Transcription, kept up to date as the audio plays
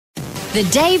The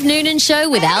Dave Noonan Show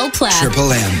with Al Platt.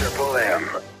 Triple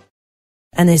M.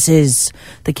 And this is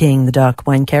the King, the Duck,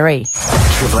 Wayne Carey.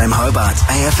 Triple M Hobart's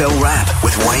AFL Wrap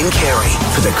with Wayne Carey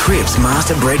for the Cripps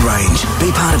Master Bread Range. Be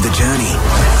part of the journey.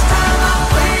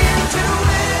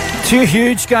 Two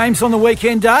huge games on the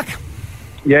weekend, Duck.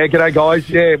 Yeah, g'day guys.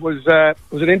 Yeah, it was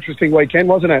an interesting weekend,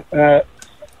 wasn't it?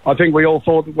 I think we all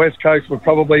thought that West Coast were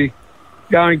probably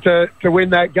going to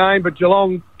win that game, but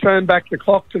Geelong turned back the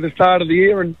clock to the start of the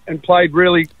year and played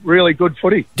really, really good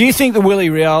footy. Do you think the Willie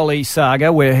Rioli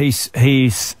saga, where he's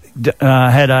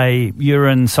had a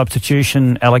urine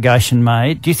substitution allegation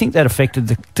made, do you think that affected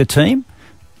the team?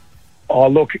 Oh,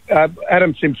 look,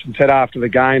 Adam Simpson said after the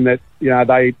game that, you know,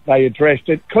 they addressed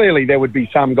it. Clearly there would be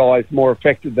some guys more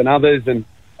affected than others, and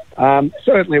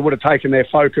certainly it would have taken their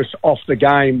focus off the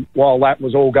game while that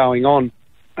was all going on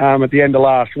at the end of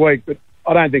last week. But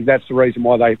I don't think that's the reason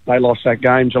why they lost that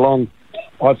game. Geelong,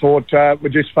 I thought, were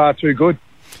just far too good.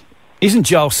 Isn't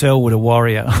Joel Selwood a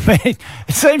warrior? I mean,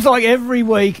 it seems like every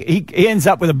week he ends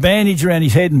up with a bandage around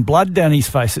his head and blood down his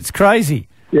face. It's crazy.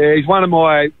 Yeah, he's one of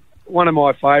my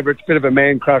favourites. Bit of a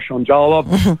man crush on Joel.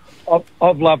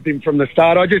 I've loved him from the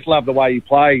start. I just love the way he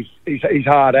plays. He's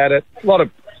hard at it. A lot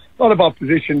of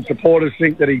opposition supporters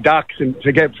think that he ducks and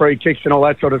to get free kicks and all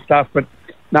that sort of stuff. But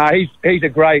no, he's a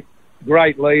great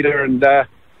leader, and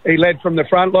he led from the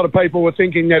front. A lot of people were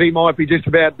thinking that he might be just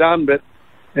about done, but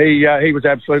he was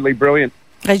absolutely brilliant.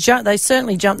 They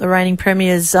certainly jumped the reigning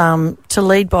premiers to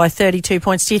lead by 32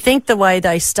 points. Do you think the way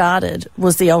they started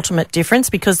was the ultimate difference?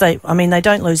 Because they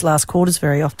don't lose last quarters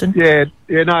very often. Yeah,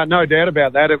 no doubt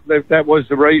about that. That was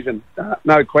the reason,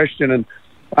 no question. And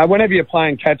whenever you're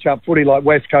playing catch-up footy like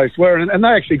West Coast were, and they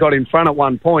actually got in front at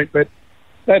one point, but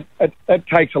that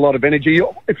takes a lot of energy.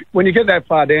 When you get that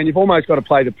far down, you've almost got to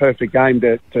play the perfect game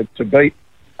to beat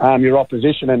your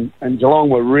opposition. And Geelong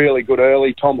were really good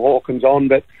early. Tom Hawkins on,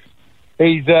 but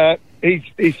he's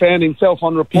found himself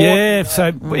on report. Yeah, so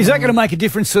is that going to make a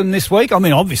difference to them this week? I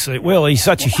mean, obviously it will. He's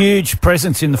such a huge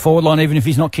presence in the forward line, even if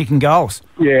he's not kicking goals.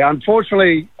 Yeah,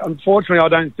 unfortunately, I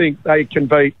don't think they can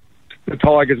beat the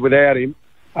Tigers without him.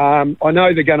 I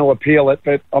know they're going to appeal it,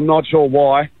 but I'm not sure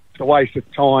why. It's a waste of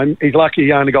time. He's lucky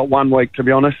he only got 1 week, to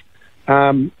be honest.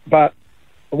 But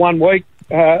 1 week,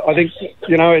 I think,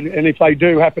 you know, and if they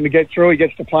do happen to get through, he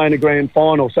gets to play in a grand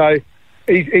final. So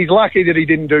he's lucky that he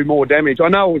didn't do more damage. I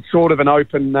know it was sort of an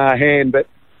open hand, but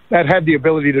that had the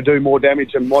ability to do more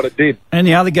damage than what it did. And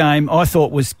the other game I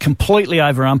thought was completely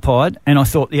over-umpired, and I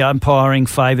thought the umpiring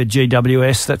favoured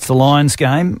GWS. That's the Lions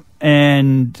game.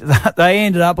 And they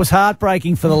ended up, was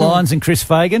heartbreaking for the Lions and Chris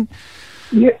Fagan.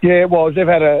 Yeah, it was. They've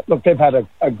had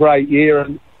a great year,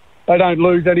 and they don't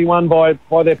lose anyone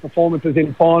by their performances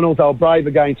in finals. They were brave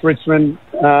against Richmond,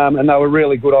 and they were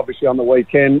really good, obviously, on the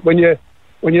weekend. When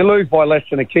you lose by less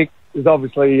than a kick, there's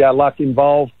obviously luck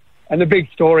involved. And the big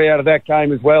story out of that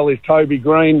game as well is Toby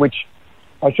Green, which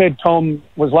I said Tom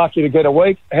was lucky to get a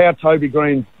week. How Toby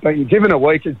Green's been given a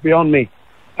week is beyond me.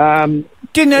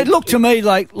 Didn't it look to me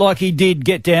like he did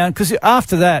get down? Because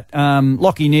after that,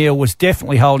 Lachie Neale was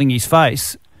definitely holding his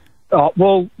face.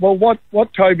 Well,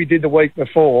 what Toby did the week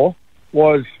before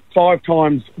was 5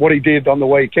 times what he did on the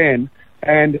weekend,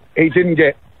 and he didn't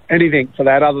get anything for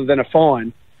that other than a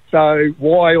fine. So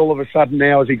why all of a sudden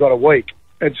now has he got a week?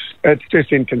 It's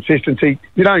just inconsistency.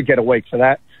 You don't get a week for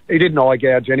that. He didn't eye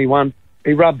gouge anyone.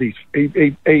 He rubbed his.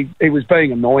 He was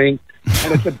being annoying.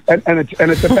 And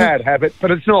it's a bad habit,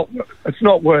 but it's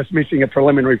not worth missing a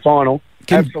preliminary final.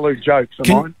 Absolute jokes of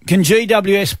mine. Can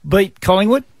GWS beat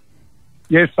Collingwood?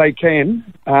 Yes, they can.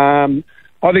 I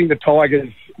think the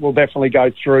Tigers will definitely go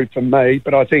through for me,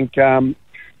 but I think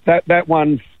that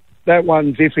one's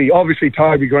iffy. Obviously,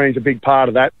 Toby Green's a big part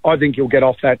of that. I think he'll get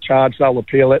off that charge. They'll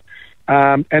appeal it,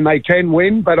 and they can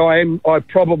win. But I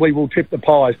probably will tip the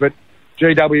Pies, but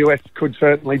GWS could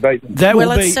certainly beat them. They're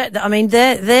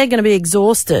going to be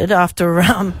exhausted after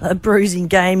a bruising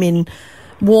game in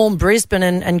warm Brisbane,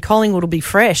 and Collingwood will be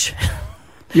fresh.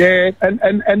 Yeah,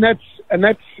 and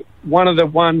that's one of the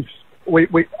ones we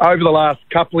over the last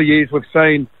couple of years we've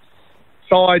seen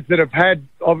sides that have had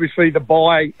obviously the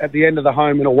bye at the end of the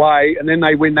home and away, and then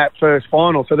they win that first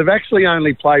final. So they've actually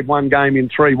only played one game in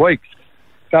 3 weeks.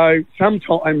 So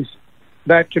sometimes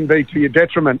that can be to your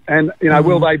detriment. And, you know,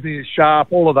 will they be as sharp?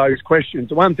 All of those questions.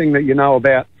 The one thing that you know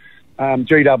about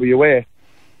GWS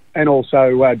and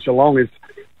also Geelong is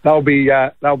they'll be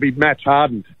match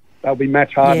hardened. They'll be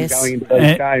match hardened going into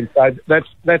those games. So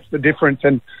that's the difference,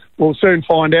 and we'll soon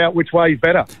find out which way is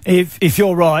better. If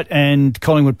you're right and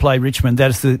Collingwood play Richmond, that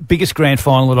is the biggest grand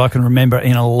final that I can remember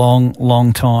in a long,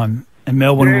 long time. And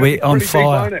Melbourne will be on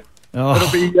fire.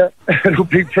 Big, it'll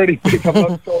be pretty big. I'm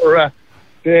not sure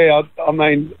Yeah, I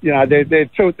mean, you know, they're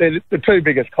the two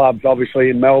biggest clubs, obviously,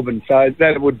 in Melbourne. So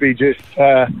that would be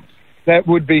that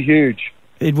would be huge.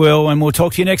 It will, and we'll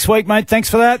talk to you next week, mate. Thanks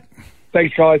for that.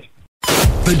 Thanks, guys.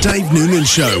 The Dave Noonan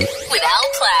Show With Al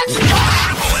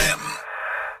Platt.